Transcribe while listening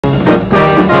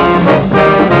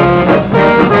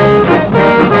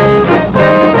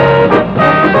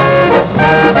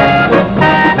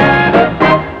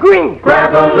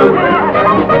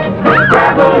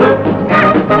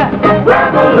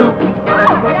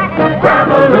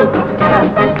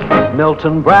Grab-a-loop.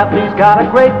 Milton Bradley's got a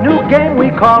great new game, we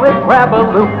call it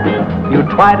Grab-a-loop. You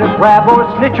try to grab or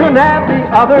snitch or nab the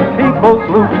other people's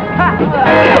loot.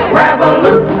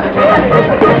 Grab-a-loop.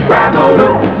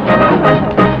 Grab-a-loop.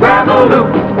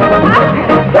 Grab-a-loop.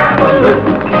 Grab-a-loop.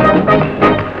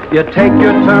 You take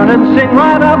your turn and sing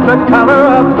right up the color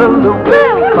of the loop.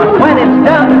 But when it's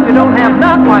done, if you don't have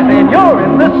none, why then you're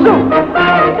in the soup.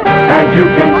 As you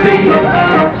can see,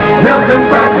 Milton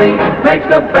Bradley makes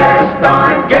the best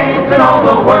darn games in all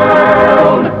the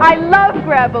world. I love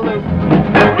Grab-a-loop.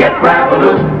 Get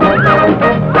Grab-a-loop.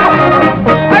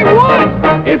 I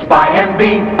won! It's by MB.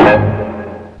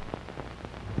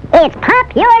 It's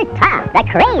Pop Your Top, the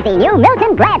crazy new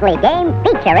Milton Bradley game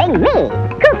featuring me,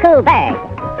 Cuckoo Bird.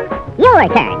 Your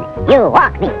turn. You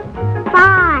walk me.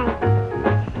 5,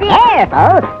 6.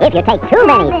 Careful! If you take too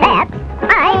many steps,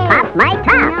 I pop my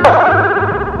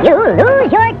top. You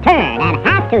lose your turn and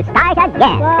have to start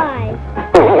again. 5.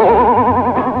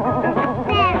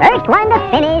 First one to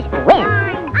finish wins.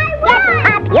 I won! Get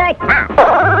Pop Your Top.